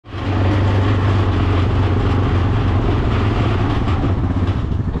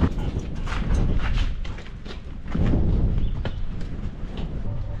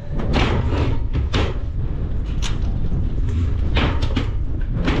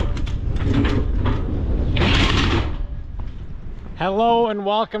Hello and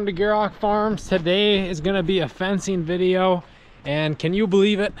welcome to Gierok Farms. Today is going to be a fencing video, and can you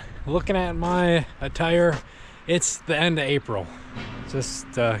believe it? Looking at my attire, it's the end of April. Just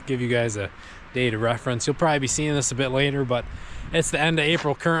to give you guys a date of reference. You'll probably be seeing this a bit later, but it's the end of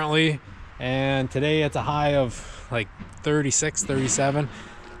April currently, and today it's a high of like 36, 37.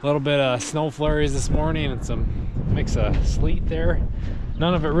 A little bit of snow flurries this morning and some mix of sleet there.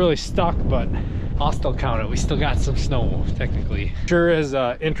 None of it really stuck, but I'll still count it. We still got some snow, technically. Sure is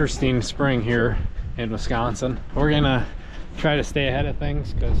an interesting spring here in Wisconsin. We're gonna try to stay ahead of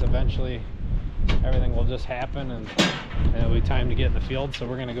things because eventually everything will just happen and it'll be time to get in the field. So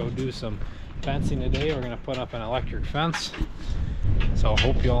we're gonna go do some fencing today. We're gonna put up an electric fence. So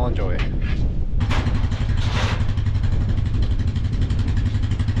hope you all enjoy it.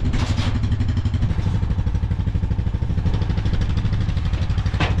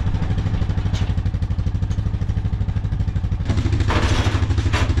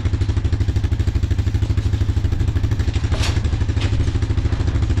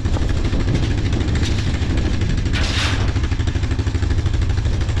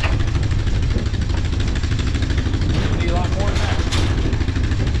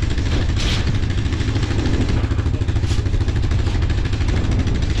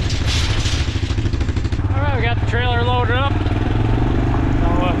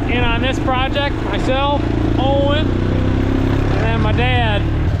 This project, myself, Owen, and then my dad.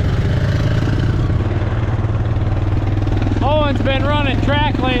 Owen's been running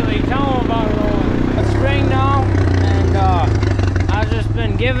track lately. Tell him about it, Owen. It's spring now, and I've just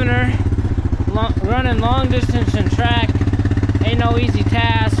been giving her running long distance and track. Ain't no easy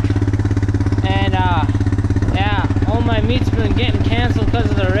task, and yeah, all my meet's been getting canceled because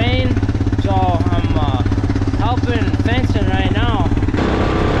of the rain, so I'm helping fencing right now.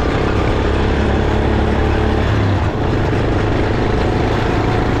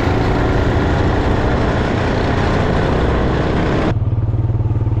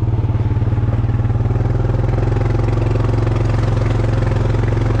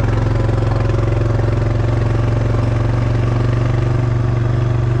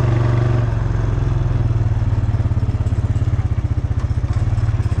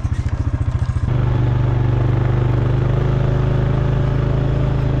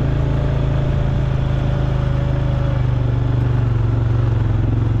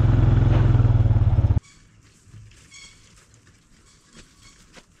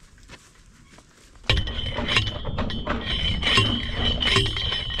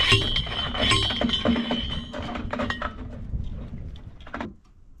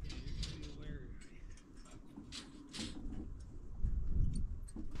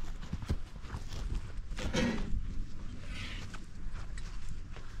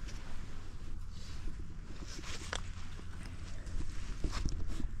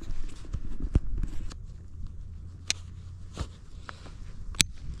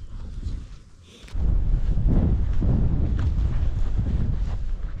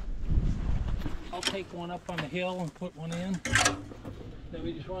 Take one up on the hill and put one in. Then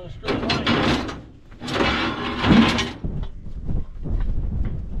we just run a straight line.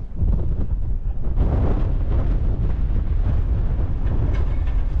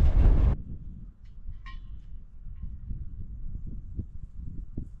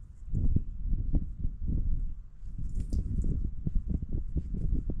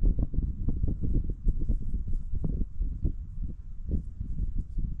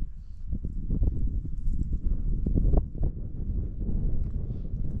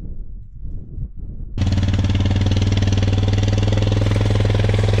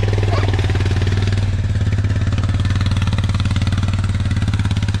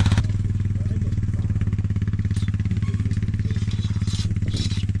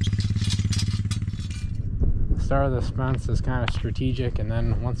 Start of this fence is kind of strategic, and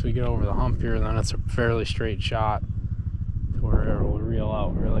then once we get over the hump here, then it's a fairly straight shot to where it will reel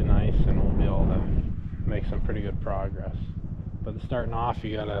out really nice and we'll be able to make some pretty good progress. But starting off,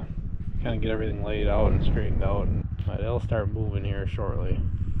 you gotta kind of get everything laid out and straightened out, but it'll start moving here shortly.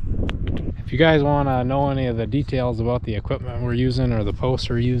 If you guys want to know any of the details about the equipment we're using or the posts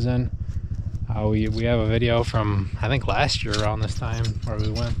we're using, we have a video from I think last year around this time where we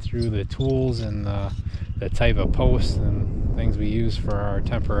went through the tools and the type of posts and things we use for our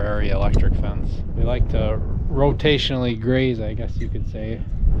temporary electric fence. We like to rotationally graze, I guess you could say,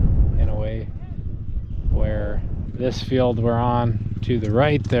 in a way, where this field we're on to the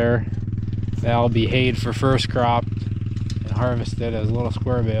right there, that'll be hayed for first crop and harvested as little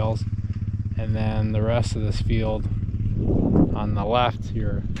square bales, and then the rest of this field on the left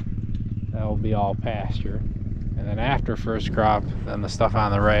here, that'll be all pasture. And then after first crop, then the stuff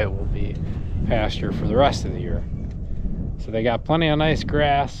on the right will be pasture for the rest of the year. So they got plenty of nice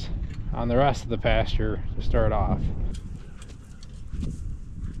grass on the rest of the pasture to start off.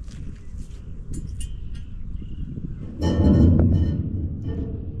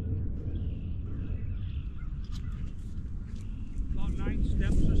 About 9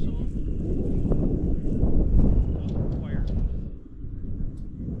 steps or so.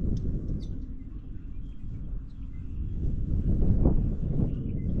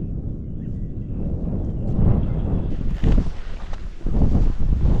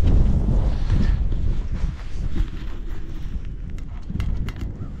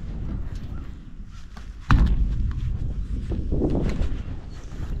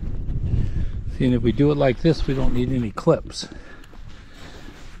 And if we do it like this, we don't need any clips,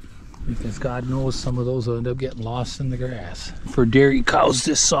 because God knows some of those will end up getting lost in the grass. For dairy cows,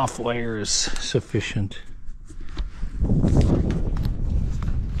 this soft wire is sufficient.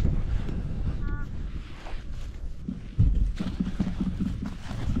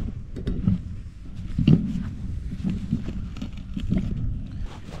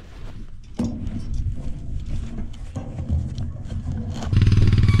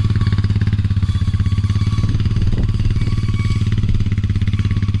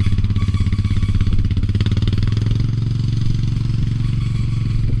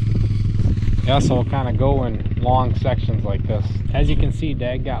 Yeah, so we'll kind of go in long sections like this. As you can see,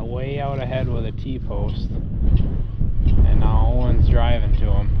 Dad got way out ahead with a T-post, and now Owen's driving to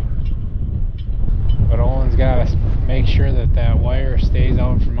him. But Owen's got to make sure that that wire stays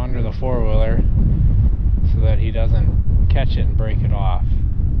out from under the four-wheeler so that he doesn't catch it and break it off.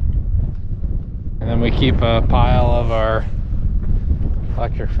 And then we keep a pile of our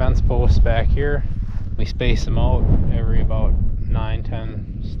electric fence posts back here. We space them out every about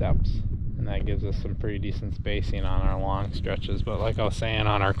 9-10 steps. And that gives us some pretty decent spacing on our long stretches. But like I was saying,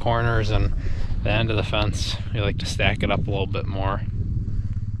 on our corners and the end of the fence, we like to stack it up a little bit more.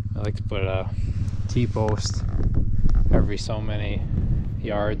 I like to put a T-post every so many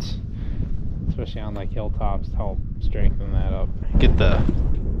yards, especially on like hilltops, to help strengthen that up. Get the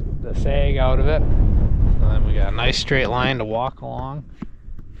sag out of it, and then we got a nice straight line to walk along.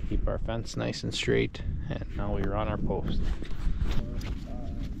 Keep our fence nice and straight, and now we run our post.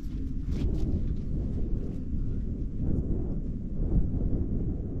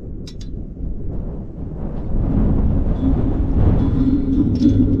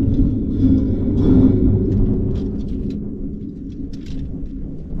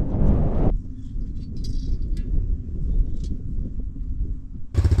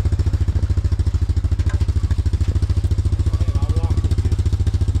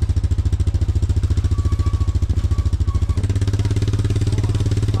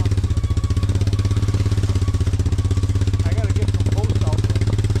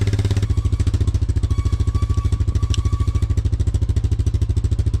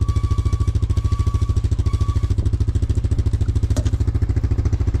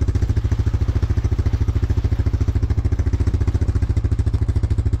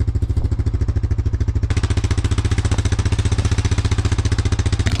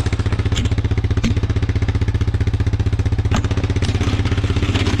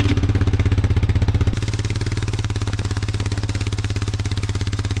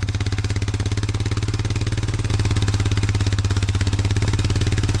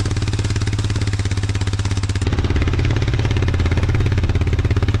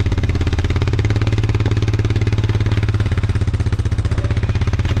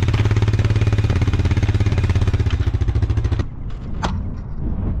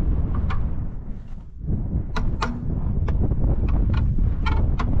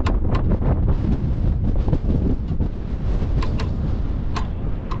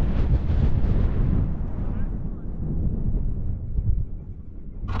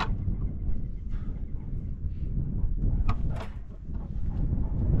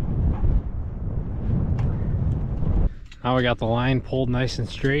 Now we got the line pulled nice and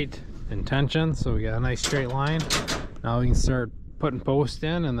straight in tension, so we got a nice straight line. Now we can start putting posts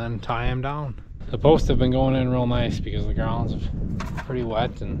in and then tie them down. The posts have been going in real nice because the ground's pretty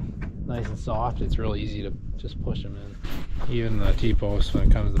wet and nice and soft. It's real easy to just push them in. Even the T-posts, when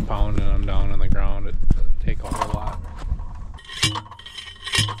it comes to pounding them down on the ground, it doesn't take a whole lot.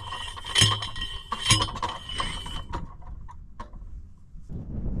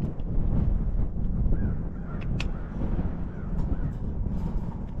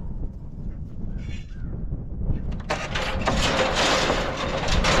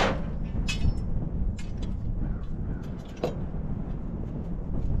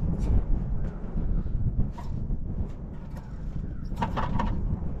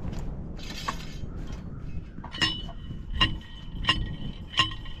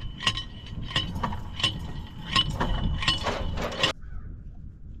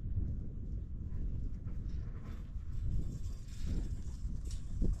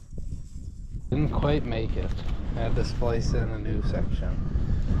 wouldn't quite make it. Had to splice in a new section.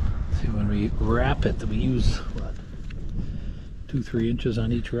 See, when we wrap it, we use what, 2-3 inches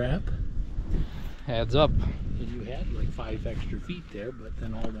on each wrap. Adds up. And you had like 5 extra feet there, but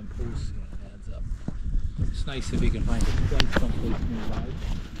then all them posts, yeah, adds up. It's nice if you can find a plate someplace nearby.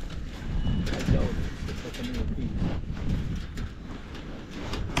 I doubt it's like a little piece.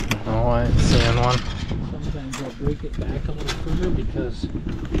 Oh, I ain't seeing one. Sometimes I'll break it back a little further because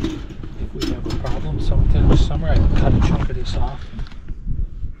if we have a problem sometime this summer, I can cut a chunk of this off.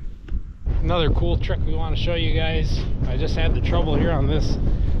 Another cool trick we want to show you guys. I just had the trouble here on this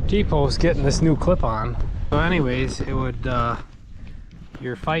T-post getting this new clip on. So anyways, it would,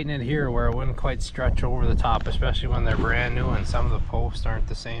 you're fighting it here where it wouldn't quite stretch over the top, especially when they're brand new and some of the posts aren't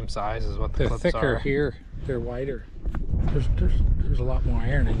the same size as what the clips are. They're thicker here, they're wider. There's a lot more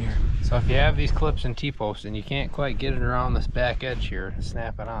iron in here. So if you have these clips and T-posts and you can't quite get it around this back edge here to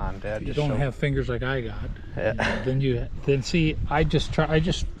snap it on, Dad, you don't have fingers like I got. Yeah. Then see, I just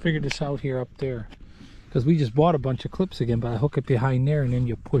figured this out here up there, because we just bought a bunch of clips again, but I hook it behind there and then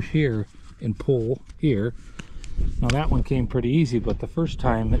you push here and pull here. Now that one came pretty easy, but the first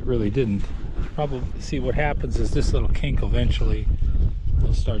time it really didn't. Probably, see, what happens is this little kink eventually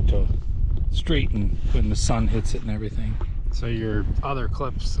will start to straighten when the sun hits it and everything. So your other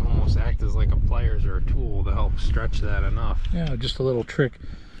clips almost act as like a pliers or a tool to help stretch that enough. Yeah, just a little trick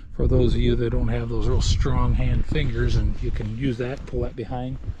for those of you that don't have those real strong hand fingers, and you can use that, pull that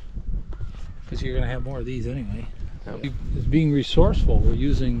behind, because you're going to have more of these anyway. Yep. It's being resourceful. We're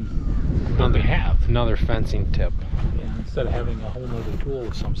using what we have. Another fencing tip. Yeah, instead of having a whole other tool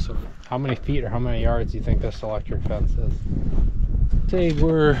of some sort. How many feet or how many yards do you think this electric fence is? Say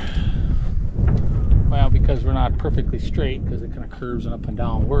we're, well, because we're not perfectly straight, because it kind of curves and up and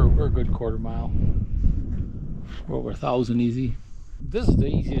down, we're a good 1/4 mile. We're over 1,000 easy. This is the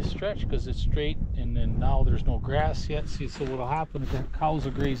easiest stretch because it's straight, and then now there's no grass yet. See, so what'll happen is the cows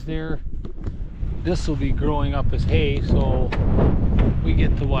will graze there. This will be growing up as hay, so we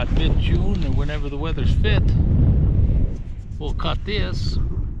get to what, mid-June, or whenever the weather's fit, we'll cut this,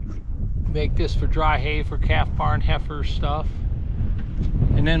 make this for dry hay for calf barn heifer stuff,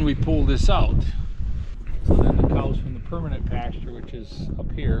 and then we pull this out. So then the cows from the permanent pasture, which is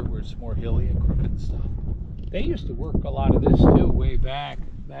up here where it's more hilly and crooked and stuff, they used to work a lot of this too, way back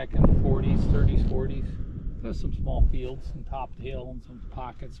in the 40s, 30s, 40s. There's some small fields and top of the hill and some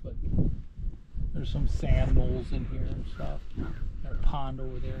pockets, but there's some sand moles in here and stuff. There's a pond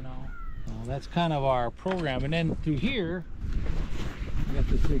over there now. That's kind of our program. And then through here, we got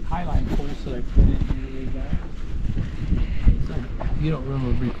this big highline post that I put in here way back. You don't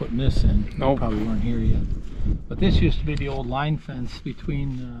remember me putting this in. Nope. You probably weren't here yet. But this used to be the old line fence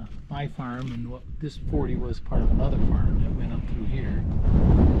between my farm and what this 40 was part of another farm that went up through here.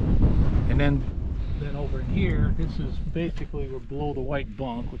 And then over in here, this is basically, we're below the white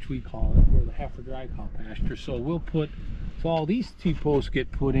bunk, which we call it, where the heifer dry cow pasture. So we'll put, so all these T-posts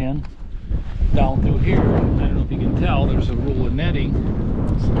get put in down through here. I don't know if you can tell, there's a roll of netting.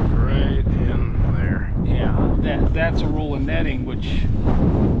 It's right in there. Yeah, that's a roll of netting, which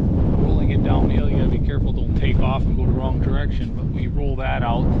rolling it downhill, you gotta be careful, don't take off and go the wrong direction, but we roll that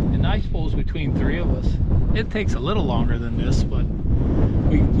out. And I suppose between 3 of us, it takes a little longer than this, but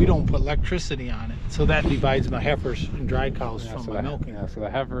we don't put electricity on it. So that divides my heifers and dry cows from my milking. Yeah, so the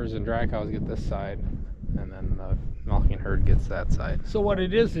heifers and dry cows get this side, and then the milking herd gets that side. So what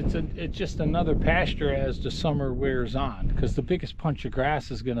it is, it's just another pasture as the summer wears on, because the biggest punch of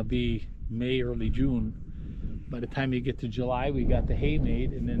grass is going to be May, early June. By the time you get to July, we got the hay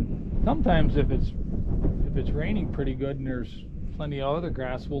made, and then sometimes if it's raining pretty good and there's plenty of other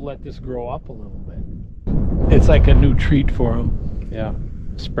grass, we'll let this grow up a little bit. It's like a new treat for them. Yeah,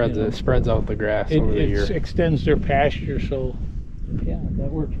 spreads out the grass over the year. It extends their pasture, so yeah,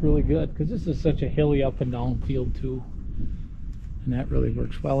 that works really good, because this is such a hilly up and down field too, and that really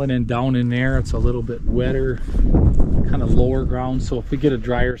works well. And then down in there, it's a little bit wetter, kind of lower ground, so if we get a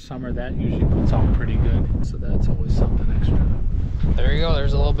drier summer, that usually puts out pretty good. So that's always something extra. There you go.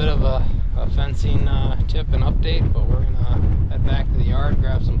 There's a little bit of a fencing tip and update, but we're gonna head back to the yard,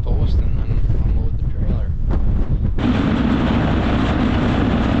 grab some posts, and then unload the trailer.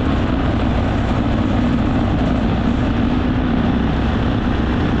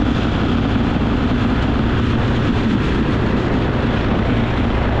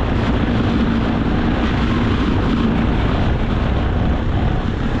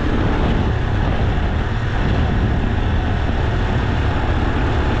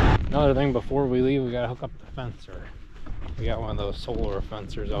 Another thing before we leave, we gotta hook up the fencer. We got one of those solar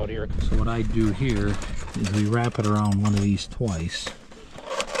fencers out here. So what I do here is we wrap it around one of these twice.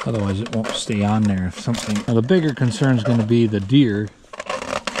 Otherwise it won't stay on there if something. Now the bigger concern is going to be the deer.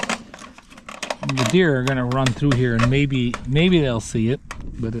 The deer are going to run through here and maybe they'll see it,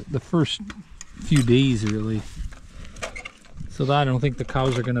 but the first few days really. So I don't think the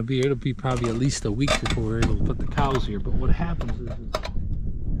cows are going to be. It'll be probably at least a week before we're able to put the cows here. But what happens is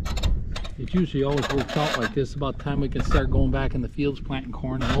it usually always works out like this. About the time we can start going back in the fields planting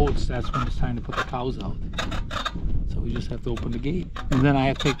corn and oats, that's when it's time to put the cows out. So we just have to open the gate, and then I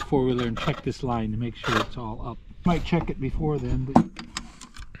have to take the four-wheeler and check this line to make sure it's all up. Might check it before then, but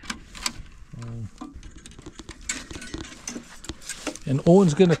and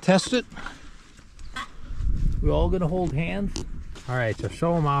Owen's gonna test it. We're all gonna hold hands. All right, so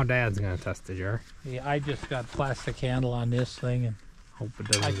show them how Dad's gonna test the jar. Yeah, I just got plastic handle on this thing, and Hope it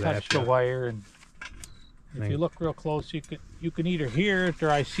doesn't I zap touched the you. wire, and if you look real close, you can either hear it or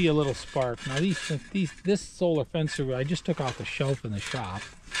I see a little spark. Now this solar fencer I just took off the shelf in the shop.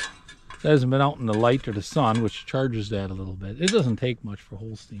 It hasn't been out in the light or the sun, which charges that a little bit. It doesn't take much for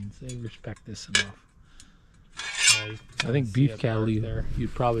Holsteins. They respect this enough. I think beef cattle,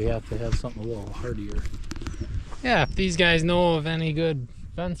 you'd probably have to have something a little hardier. Yeah, if these guys know of any good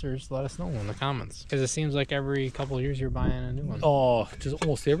fencers, let us know in the comments. Because it seems like every couple of years you're buying a new one. Oh, just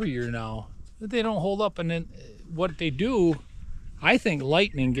almost every year now. They don't hold up, and then what they do, I think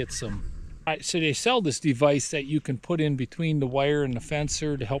lightning gets them. So they sell this device that you can put in between the wire and the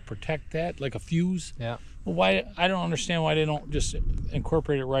fencer to help protect that, like a fuse. Yeah. Well, why? I don't understand why they don't just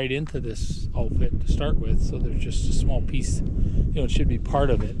incorporate it right into this outfit to start with. So there's just a small piece, you know, it should be part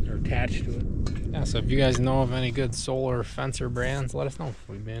of it or attached to it. Yeah, so if you guys know of any good solar fencer brands, let us know.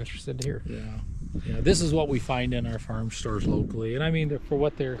 We'd be interested to hear. Yeah. Yeah, this is what we find in our farm stores locally, and I mean, for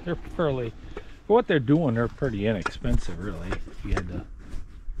what they're fairly, for what they're doing, they're pretty inexpensive, really. If you had to,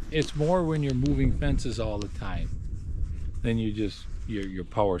 it's more when you're moving fences all the time, then you just your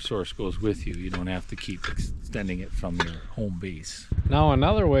power source goes with you. You don't have to keep extending it from your home base. Now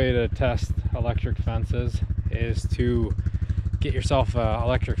another way to test electric fences is to get yourself an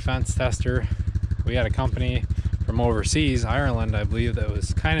electric fence tester. We had a company from overseas, Ireland I believe, that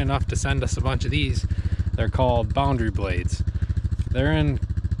was kind enough to send us a bunch of these. They're called boundary blades. They're in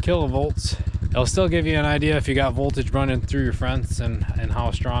kilovolts. It'll still give you an idea if you got voltage running through your fence and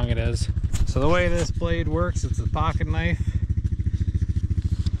how strong it is. So the way this blade works, it's a pocket knife,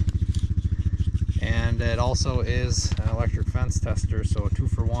 and it also is an electric fence tester, so a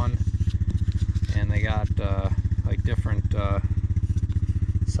 2-for-1. And they got like different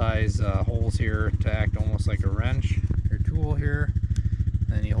size holes here to act almost like a wrench. Your tool here,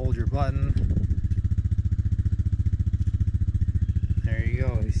 then you hold your button. There you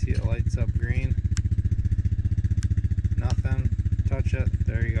go. You see it lights up green. Nothing. Touch it.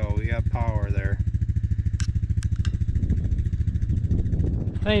 There you go. We got power there.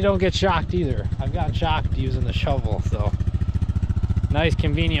 Then you don't get shocked either. I've gotten shocked using the shovel, so nice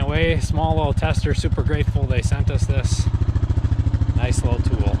convenient way. Small little tester. Super grateful they sent us this nice little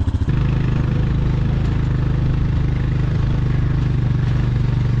tool.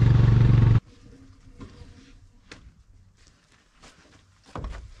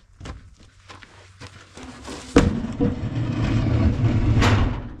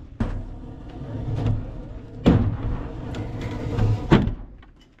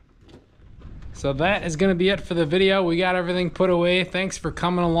 So that is going to be it for the video. We got everything put away. Thanks for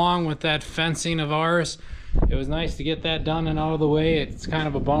coming along with that fencing of ours. It was nice to get that done and out of the way. It's kind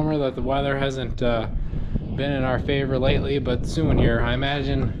of a bummer that the weather hasn't been in our favor lately, but soon here. I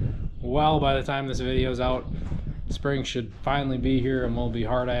imagine, well, by the time this video's out, spring should finally be here and we'll be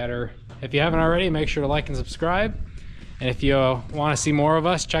hard at her. If you haven't already, make sure to like and subscribe. And if you want to see more of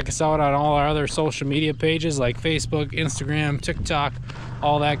us, check us out on all our other social media pages like Facebook, Instagram, TikTok,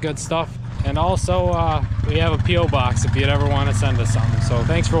 all that good stuff. And also, we have a P.O. box if you'd ever want to send us something. So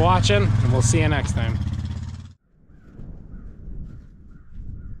thanks for watching, and we'll see you next time.